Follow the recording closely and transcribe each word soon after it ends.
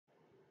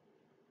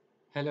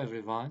Hello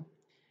everyone.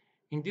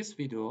 In this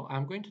video,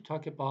 I'm going to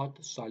talk about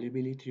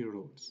solubility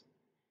rules.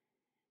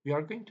 We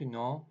are going to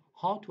know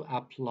how to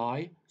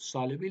apply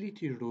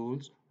solubility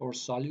rules or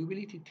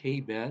solubility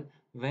table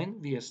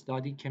when we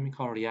study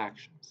chemical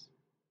reactions.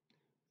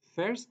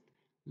 First,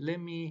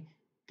 let me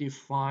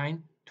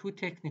define two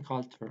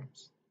technical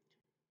terms: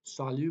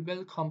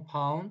 soluble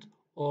compound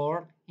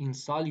or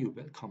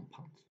insoluble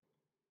compound.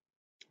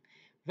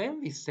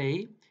 When we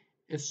say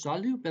a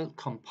soluble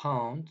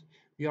compound,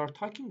 we are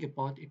talking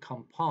about a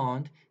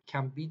compound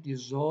can be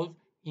dissolved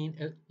in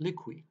a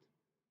liquid.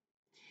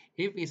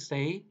 If we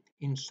say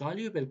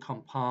insoluble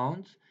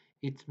compound,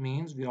 it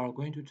means we are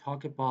going to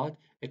talk about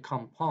a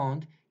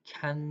compound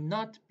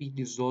cannot be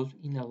dissolved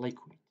in a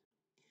liquid.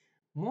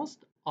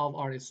 Most of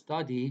our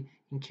study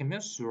in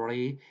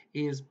chemistry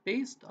is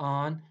based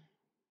on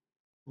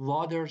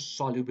water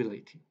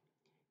solubility.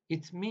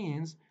 It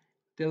means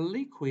the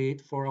liquid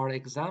for our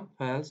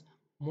examples,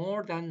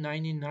 more than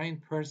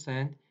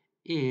 99%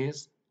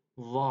 is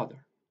water.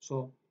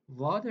 So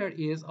water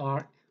is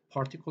our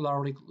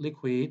particular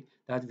liquid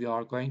that we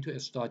are going to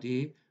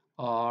study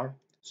our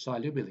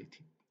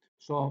solubility.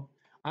 So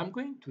I'm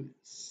going to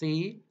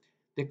see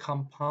the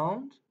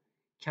compound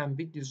can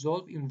be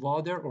dissolved in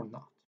water or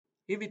not.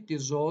 If it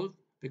dissolves,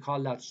 we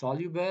call that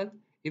soluble.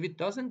 If it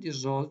doesn't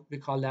dissolve, we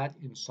call that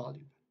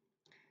insoluble.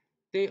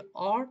 They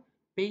are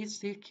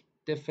basic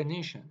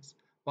definitions,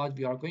 but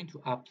we are going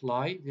to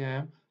apply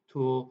them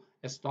to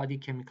study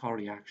chemical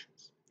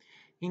reactions.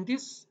 In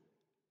this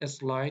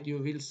slide, you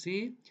will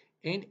see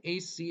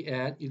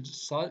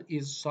NaCl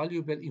is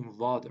soluble in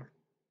water.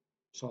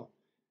 So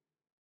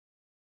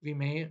we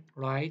may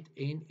write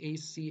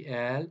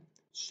NaCl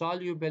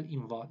soluble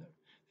in water.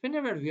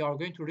 Whenever we are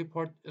going to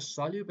report a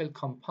soluble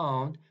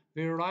compound,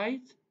 we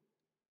write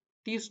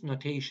this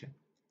notation.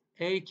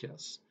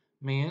 aqueous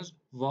means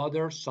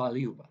water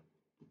soluble.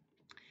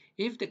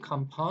 If the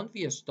compound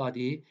we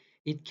study,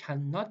 it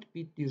cannot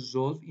be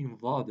dissolved in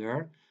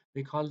water,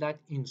 we call that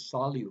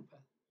insoluble.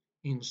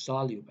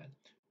 Insoluble,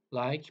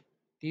 like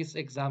this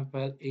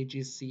example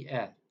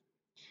AgCl.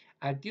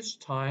 At this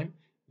time,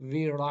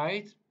 we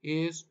write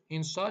is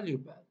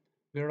insoluble.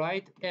 We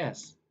write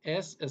S.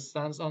 S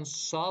stands on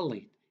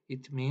solid.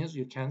 It means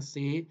you can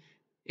see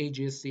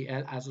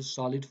AgCl as a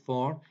solid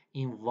form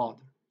in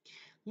water.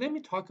 Let me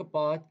talk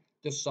about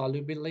the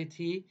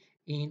solubility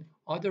in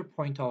other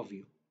point of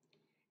view.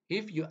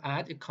 If you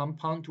add a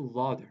compound to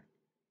water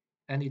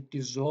and it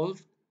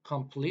dissolves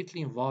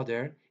completely in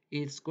water,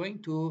 it's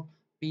going to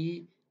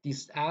be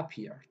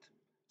disappeared.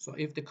 So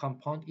if the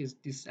compound is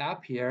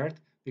disappeared,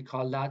 we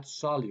call that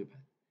soluble.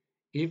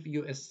 If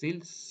you still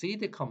see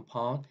the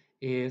compound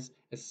is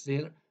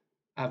still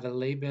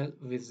available,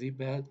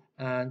 visible,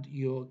 and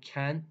you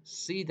can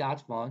see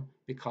that one,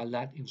 we call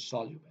that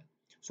insoluble.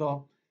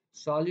 So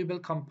soluble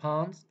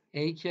compounds,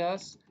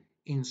 aqueous,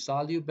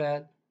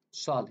 insoluble,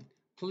 solid.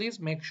 Please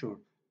make sure,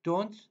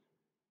 don't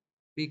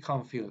be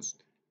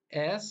confused.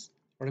 S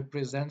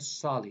represents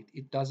solid.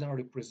 It doesn't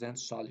represent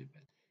soluble.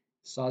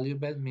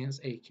 Soluble means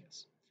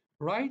aqueous.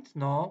 Right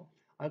now,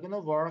 I'm going to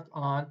work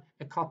on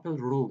a couple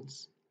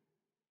rules.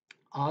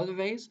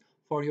 Always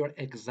for your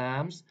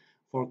exams,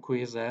 for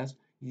quizzes,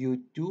 you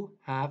do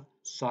have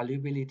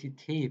solubility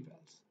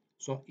tables.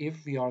 So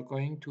if we are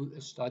going to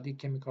study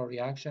chemical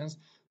reactions,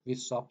 we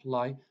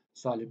supply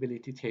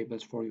solubility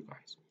tables for you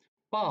guys.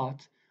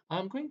 But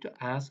I'm going to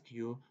ask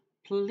you,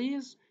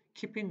 please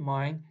keep in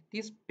mind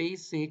these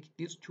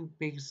two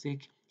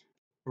basic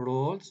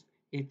rules.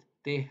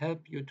 They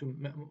help you to,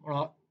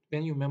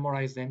 when you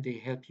memorize them, they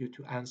help you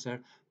to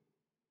answer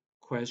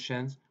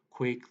questions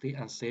quickly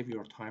and save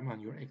your time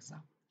on your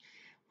exam.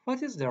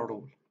 What is the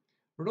rule?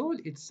 Rule,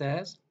 it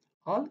says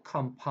all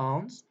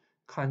compounds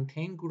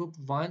contain group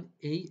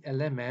 1A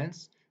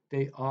elements,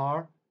 they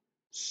are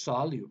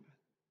soluble.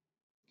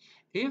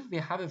 If we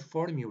have a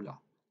formula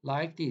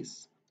like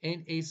this,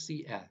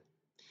 NaCl,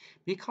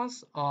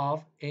 because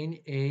of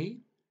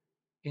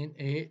Na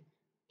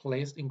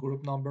placed in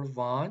group number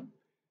 1,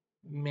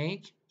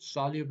 make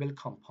soluble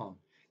compound.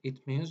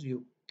 It means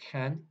you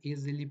can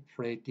easily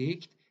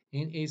predict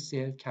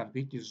NaCl can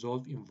be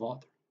dissolved in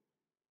water.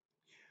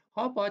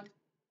 How about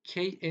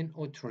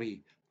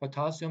KNO3,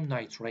 potassium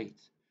nitrate?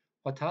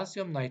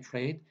 Potassium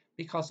nitrate,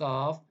 because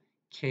of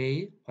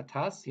K,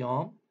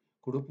 potassium,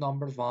 group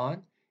number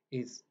 1,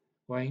 is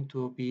going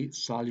to be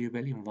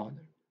soluble in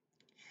water.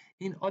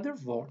 In other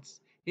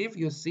words, if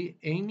you see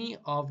any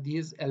of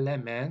these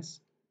elements,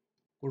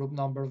 group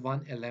number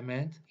 1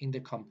 element in the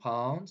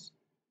compounds,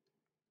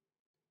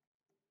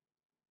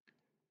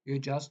 you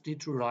just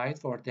need to write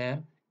for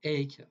them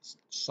aqueous,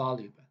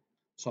 soluble.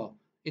 So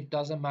it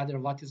doesn't matter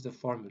what is the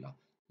formula,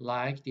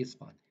 like this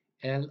one,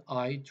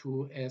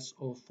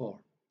 Li2SO4.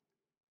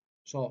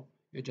 So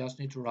you just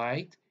need to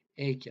write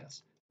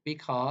aqueous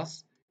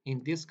because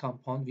in this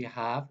compound we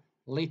have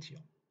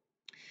lithium.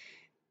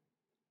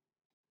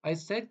 I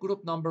said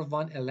group number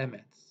 1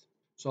 elements.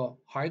 So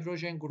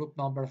hydrogen group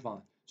number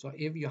 1. So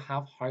if you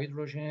have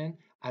hydrogen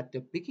at the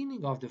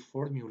beginning of the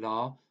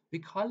formula, we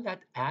call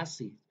that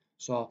acid.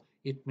 So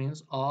it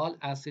means all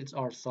acids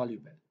are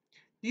soluble.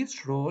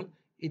 This rule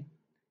it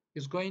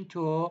is going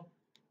to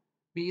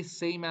be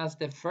same as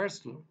the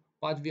first rule,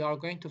 but we are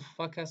going to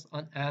focus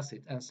on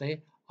acid and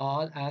say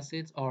all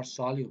acids are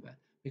soluble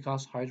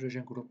because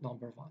hydrogen group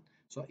number 1.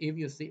 So if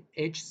you see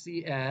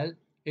HCl,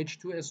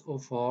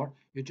 H2SO4,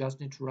 you just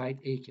need to write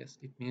aqueous.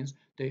 It means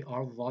they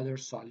are water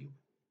soluble.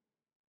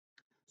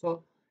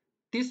 So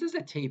this is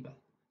a table.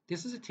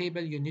 This is a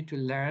table you need to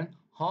learn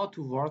how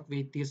to work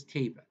with this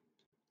table.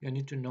 You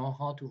need to know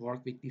how to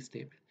work with this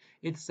table.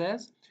 It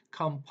says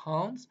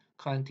compounds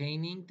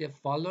containing the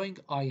following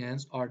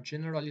ions are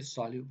generally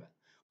soluble.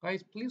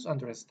 Guys, please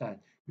understand,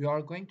 we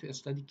are going to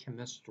study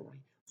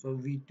chemistry, so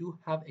we do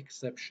have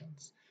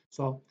exceptions.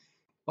 So,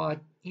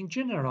 but in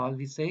general,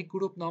 we say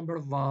group number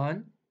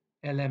 1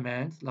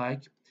 elements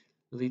like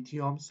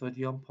lithium,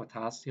 sodium,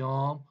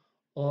 potassium,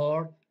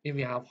 or if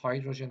we have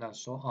hydrogen and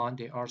so on,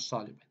 they are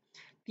soluble.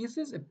 This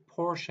is a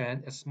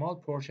portion, a small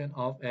portion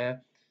of a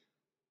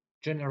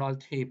general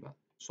table.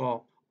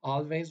 So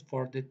always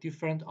for the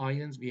different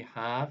ions, we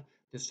have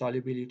the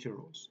solubility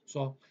rules.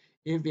 So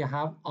if we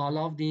have all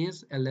of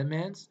these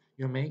elements,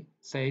 you may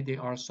say they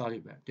are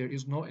soluble. There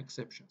is no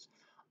exceptions.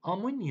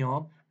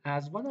 Ammonium,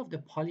 as one of the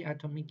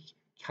polyatomic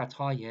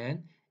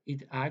cation,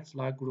 it acts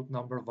like group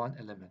number 1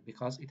 element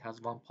because it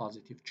has one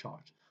positive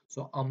charge.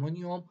 So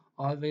ammonium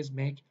always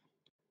make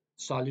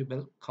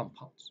soluble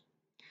compounds.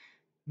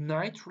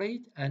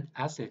 Nitrate and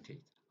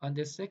acetate. On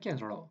the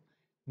second row,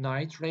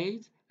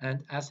 nitrate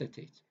and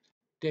acetate.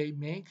 They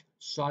make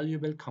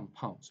soluble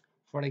compounds.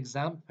 For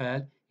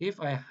example, if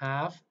I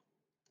have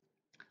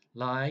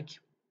like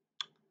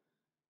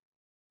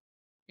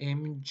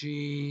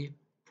Mg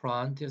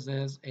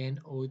parentheses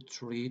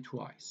NO3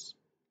 twice,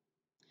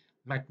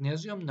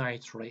 magnesium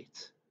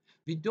nitrate.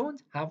 We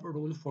don't have a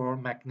rule for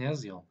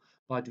magnesium,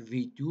 but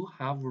we do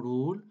have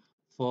rule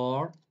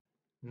for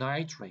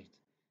nitrate.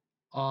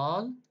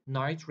 All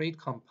nitrate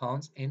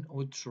compounds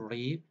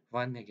NO3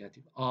 1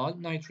 negative. All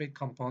nitrate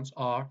compounds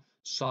are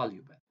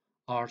soluble.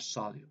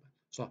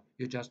 So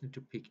you just need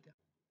to pick them.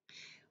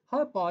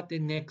 How about the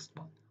next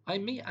one? I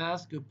may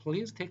ask you,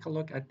 please take a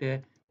look at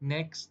the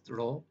next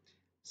row.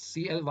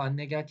 Cl1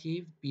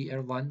 negative,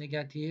 Br1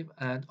 negative,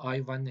 and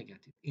I1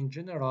 negative. In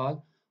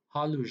general,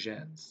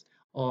 halogens,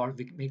 or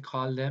we may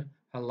call them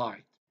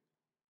halide.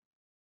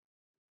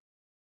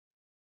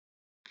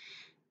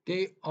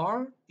 They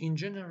are in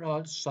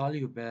general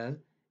soluble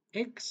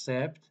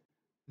except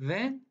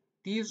when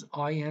these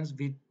ions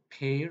will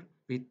pair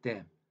with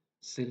them.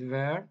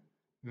 Silver,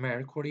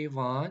 mercury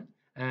 1,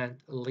 and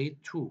lead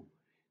 2.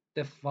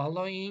 The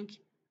following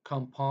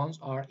compounds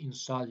are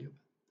insoluble.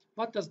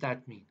 What does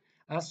that mean?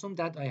 Assume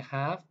that I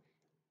have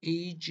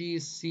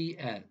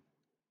AgCl.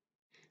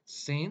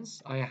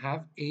 Since I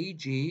have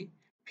Ag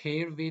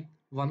paired with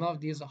one of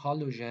these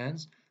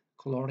halogens,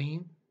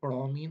 chlorine,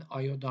 bromine,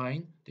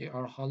 iodine, they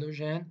are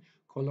halogen,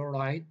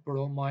 chloride,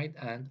 bromide,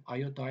 and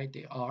iodide,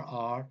 they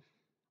are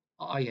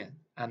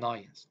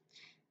anions.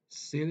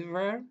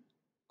 Silver,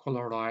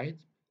 chloride,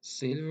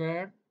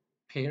 silver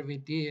paired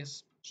with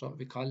this, so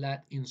we call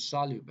that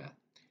insoluble.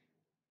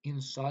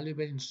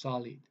 Insoluble in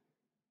solid,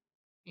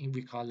 and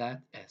we call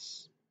that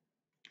S.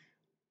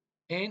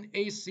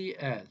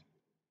 NaCl,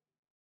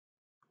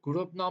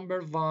 group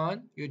number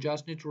 1, you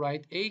just need to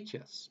write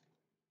aqueous.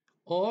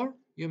 Or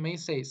you may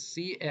say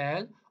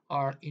Cl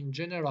are in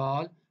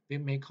general, we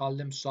may call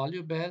them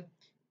soluble.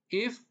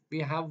 If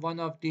we have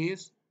one of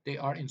these, they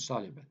are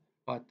insoluble.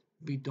 But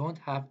we don't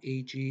have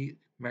Ag,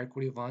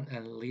 mercury 1,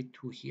 and lead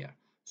 2 here.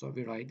 So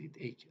we write it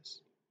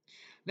aqueous.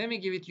 Let me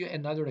give it you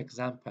another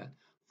example.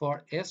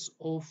 For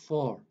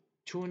SO4,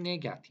 2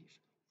 negative.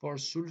 For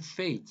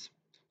sulfate.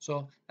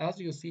 So as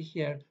you see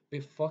here,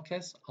 we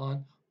focus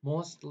on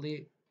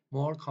mostly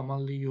more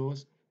commonly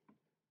used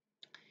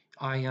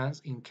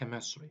ions in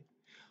chemistry.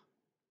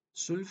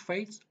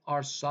 Sulfates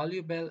are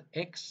soluble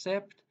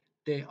except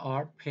they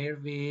are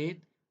paired with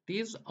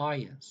these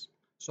ions.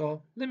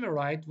 So let me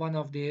write one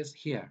of these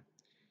here.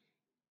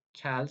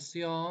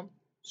 Calcium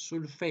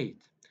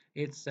sulfate.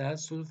 It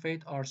says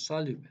sulfate are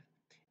soluble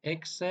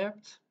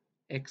except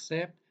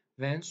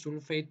when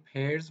sulfate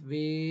pairs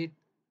with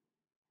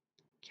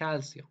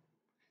calcium.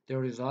 The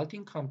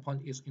resulting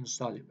compound is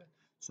insoluble.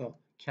 So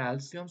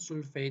calcium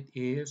sulfate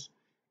is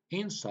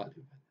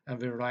insoluble, and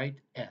we write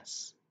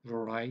S.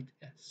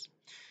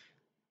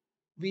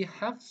 We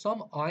have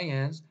some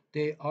ions,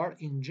 they are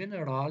in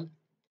general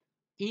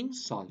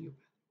insoluble.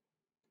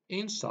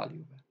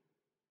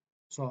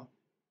 So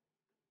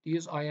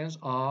these ions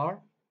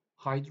are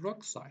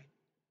hydroxide,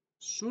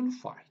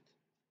 sulfide,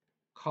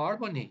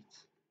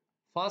 carbonate,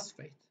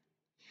 phosphate,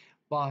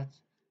 but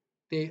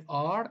they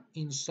are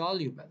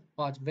insoluble.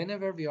 But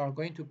whenever we are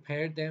going to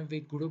pair them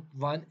with group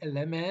 1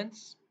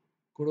 elements,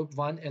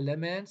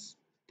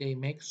 they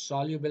make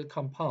soluble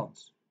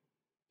compounds.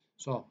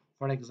 So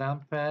for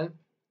example,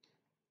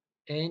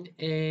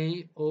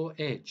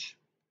 NaOH.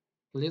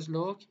 Please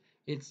look,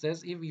 it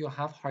says if you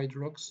have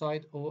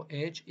hydroxide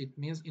OH, it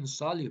means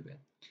insoluble,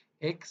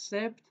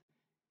 except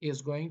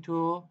is going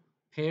to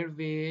pair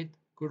with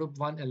group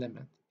 1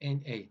 element.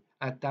 Na.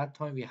 At that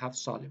time, we have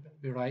soluble.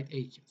 We write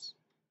aqueous.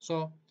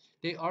 So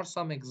there are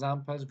some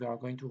examples we are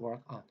going to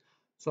work on.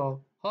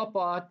 So how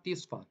about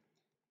this one?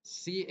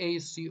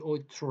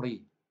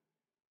 CaCO3.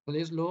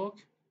 Please look.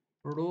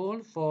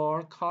 Rule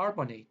for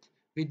carbonate.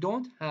 We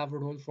don't have a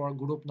rule for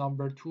group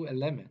number 2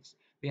 elements.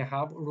 We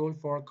have a rule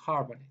for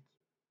carbonate.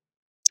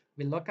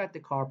 We look at the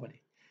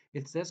carbonate.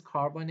 It says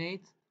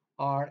carbonates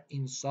are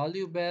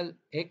insoluble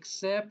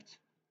except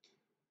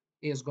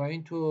is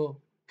going to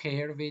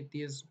pair with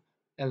these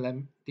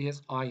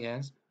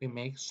ions, we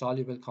make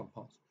soluble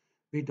compounds.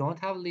 We don't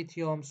have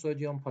lithium,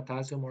 sodium,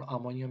 potassium, or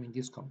ammonium in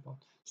this compound.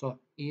 So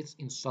it's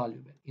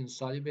insoluble.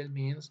 Insoluble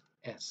means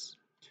S.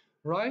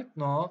 Right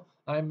now,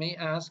 I may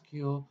ask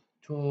you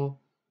to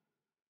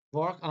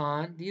work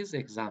on these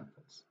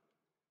examples.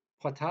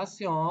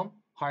 Potassium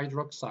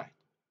hydroxide.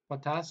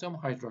 Potassium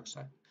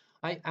hydroxide.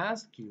 I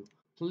ask you,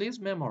 please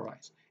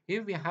memorize.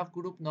 If we have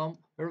group number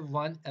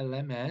 1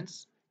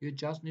 elements, you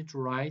just need to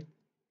write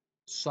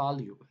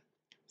soluble,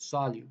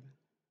 soluble.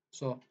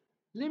 So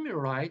let me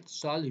write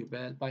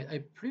soluble, but I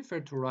prefer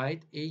to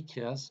write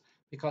aqueous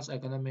because I'm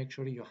gonna make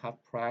sure you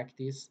have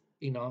practice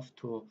enough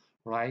to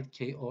write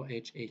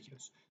KOH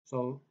aqueous.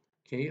 So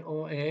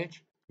KOH,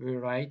 we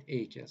write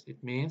aqueous.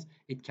 It means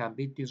it can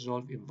be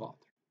dissolved in water.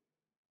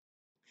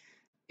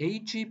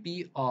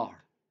 AgBr.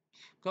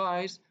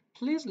 Guys,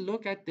 please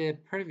look at the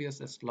previous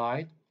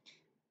slide.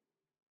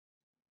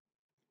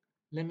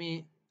 Let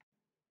me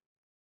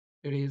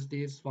erase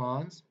these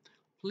ones.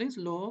 Please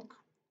look.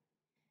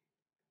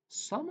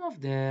 Some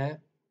of the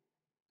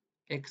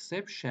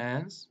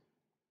exceptions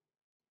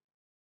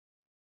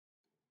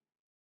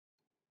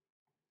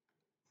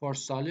for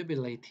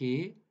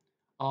solubility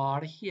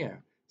are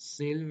here.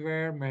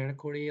 Silver,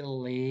 mercury,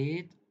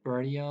 lead,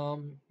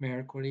 barium,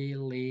 mercury,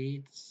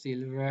 lead,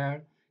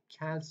 silver,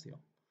 calcium.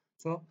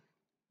 So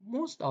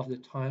most of the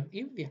time,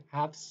 if we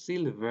have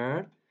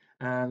silver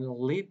and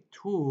lead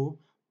too,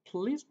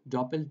 please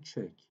double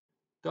check.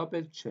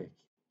 Double check.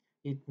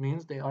 It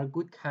means they are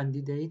good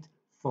candidate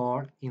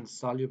for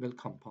insoluble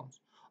compounds.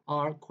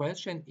 Our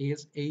question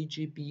is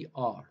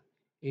AgBr.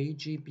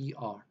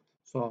 AgBr.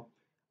 So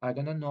I'm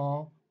gonna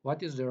know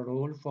what is the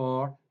rule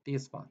for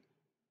this one.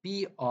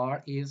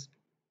 Br is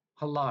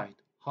halide,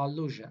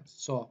 halogens.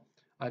 So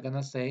I'm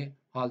gonna say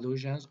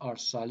halogens are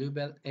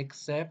soluble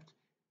except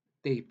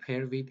they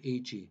pair with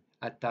Ag.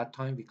 At that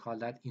time, we call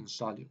that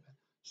insoluble.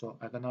 So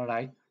I'm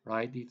gonna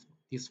write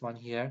this one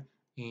here,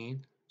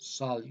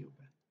 insoluble.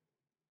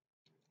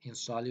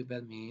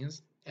 Insoluble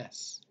means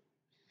S.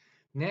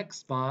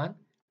 Next one,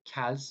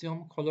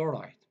 calcium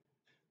chloride.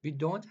 We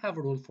don't have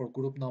a rule for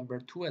group number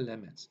 2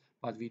 elements,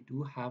 but we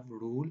do have a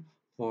rule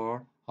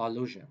for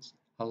halogens,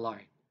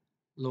 halide.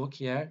 Look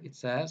here, it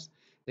says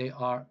they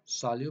are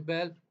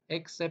soluble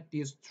except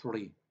these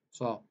three.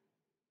 So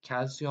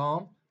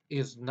calcium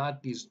is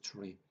not these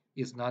three.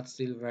 It's not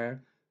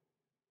silver,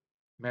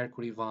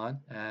 mercury 1,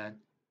 and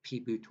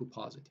Pb2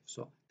 positive.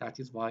 So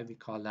that is why we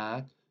call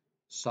that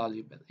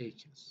soluble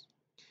aqueous.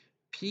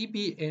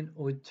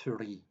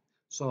 PbNO3.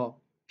 So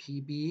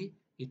Pb,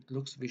 it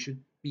looks we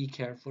should be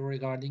careful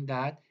regarding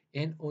that.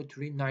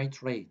 NO3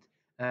 nitrate.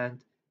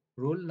 And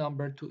rule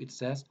number 2, it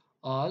says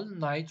all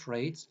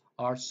nitrates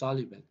are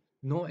soluble,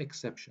 no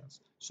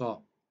exceptions.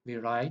 So we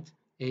write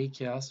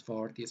aqueous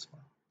for this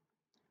one.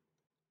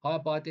 How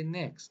about the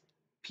next?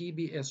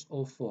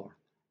 PbSO4.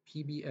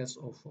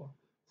 PbSO4.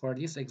 For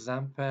this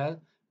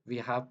example, we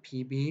have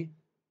Pb.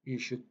 You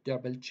should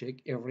double check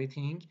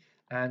everything.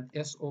 And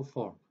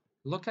SO4.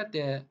 Look at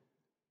the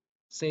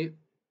say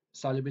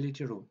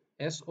solubility rule.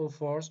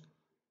 SO4's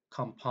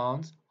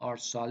compounds are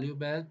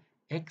soluble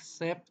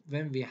except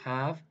when we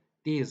have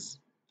these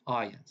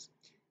ions.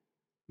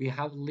 We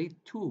have lead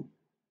 2,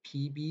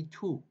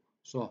 Pb2.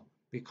 So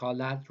we call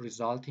that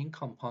resulting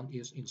compound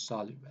is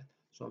insoluble.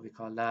 So we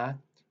call that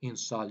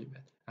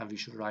insoluble, and we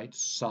should write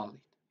solid.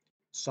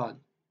 Solid.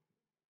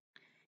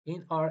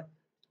 In our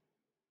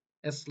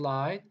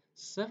slide,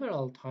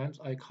 several times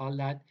I call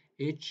that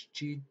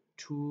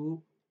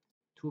Hg2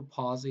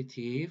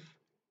 positive.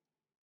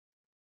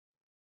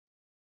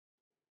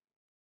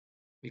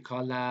 We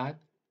call that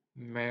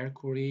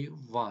mercury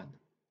 1.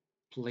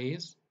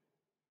 Please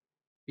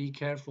be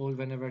careful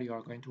whenever you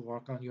are going to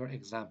work on your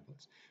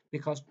examples,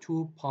 because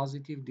 2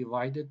 positive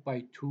divided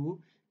by 2,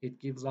 it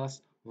gives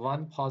us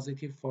 1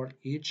 positive for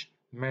each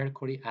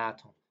mercury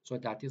atom. So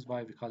that is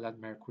why we call that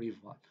mercury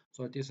 1.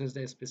 So this is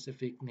the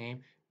specific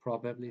name,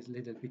 probably is a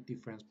little bit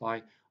different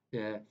by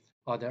the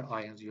other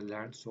ions you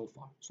learned so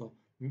far. So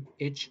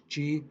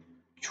Hg2,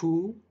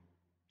 2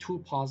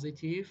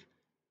 positive,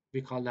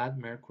 we call that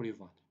mercury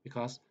 1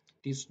 because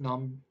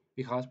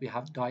because we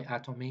have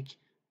diatomic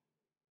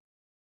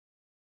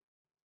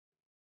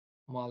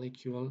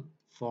molecule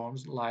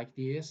forms like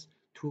this,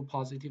 2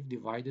 positive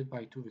divided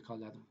by 2, we call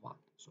that 1.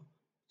 So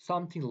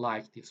something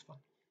like this one.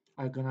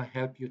 I'm gonna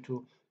help you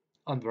to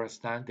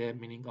understand the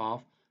meaning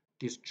of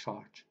this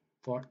charge.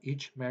 For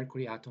each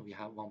mercury atom, we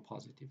have 1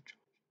 positive charge.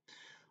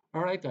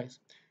 All right, guys,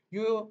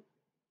 you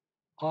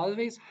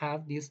always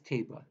have this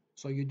table.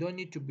 So you don't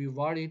need to be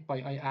worried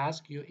by I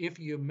ask you if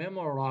you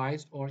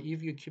memorize or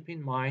if you keep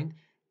in mind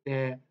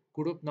the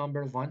group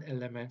number 1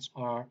 elements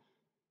are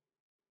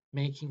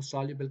making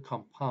soluble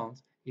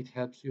compounds, it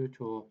helps you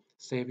to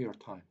save your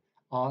time.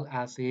 All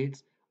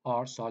acids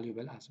are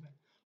soluble as well.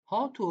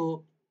 How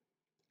to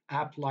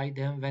apply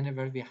them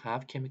whenever we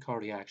have chemical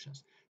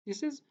reactions?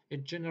 This is a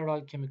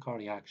general chemical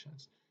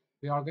reactions.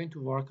 We are going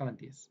to work on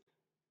this.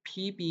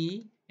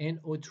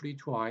 PbNO3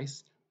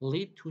 twice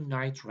lead to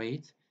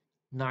nitrate.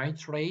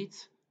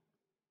 Nitrate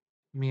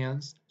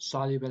means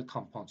soluble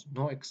compounds,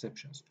 no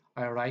exceptions.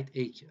 I write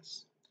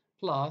aqueous.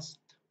 Plus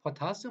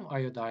potassium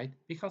iodide,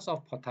 because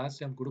of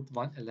potassium group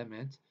 1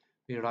 element,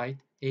 we write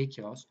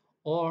aqueous,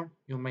 or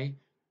you may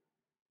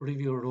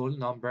review rule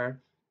number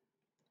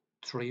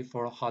 3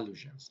 for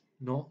halogens.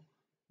 No,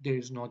 there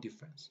is no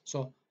difference.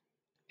 So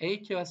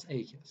aqueous,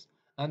 aqueous.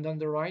 And on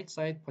the right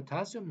side,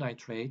 potassium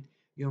nitrate,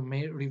 you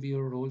may review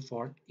rule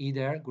for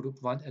either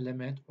group 1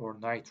 element or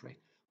nitrate.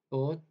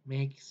 Both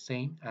make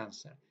same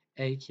answer,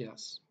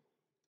 aqueous.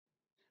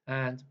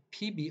 And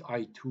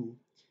PbI2,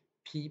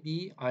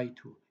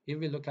 PbI2. If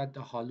we look at the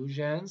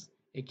halogens,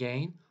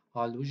 again,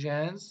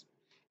 halogens,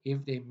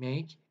 if they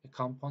make a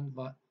compound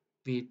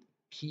with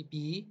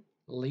Pb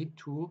lead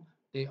to,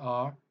 they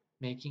are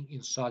making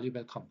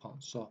insoluble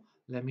compounds. So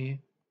let me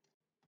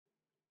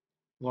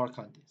work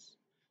on this.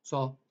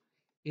 So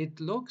it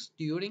looks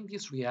during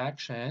this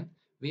reaction,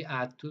 we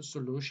add two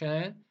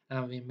solution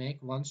and we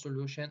make one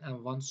solution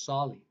and one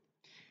solid.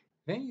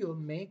 When you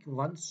make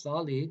one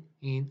solid,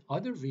 in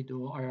other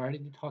video, I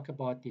already talked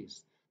about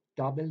this,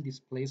 double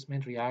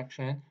displacement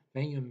reaction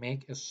when you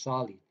make a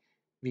solid.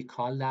 We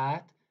call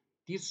that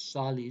this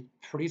solid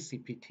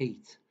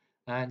precipitate.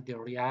 And the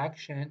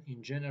reaction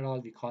in general,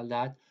 we call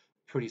that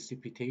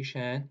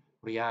precipitation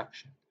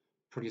reaction.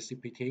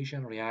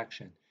 Precipitation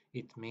reaction.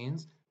 It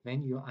means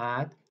when you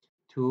add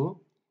two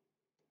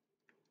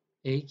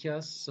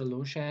aqueous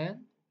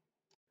solution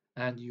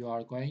and you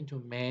are going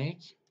to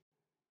make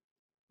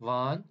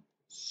one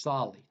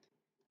solid.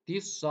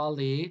 This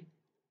solid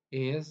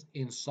is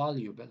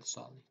insoluble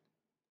solid,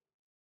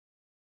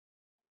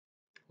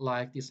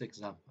 like this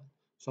example.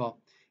 So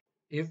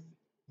if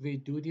we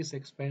do this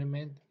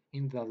experiment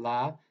in the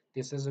lab,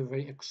 this is a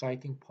very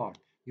exciting part.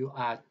 You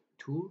add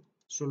two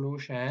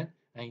solution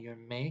and you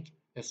make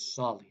a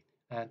solid.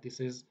 And this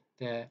is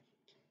the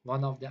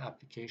one of the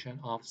application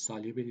of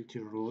solubility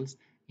rules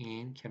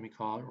in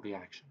chemical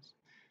reactions.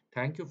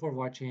 Thank you for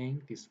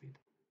watching this video.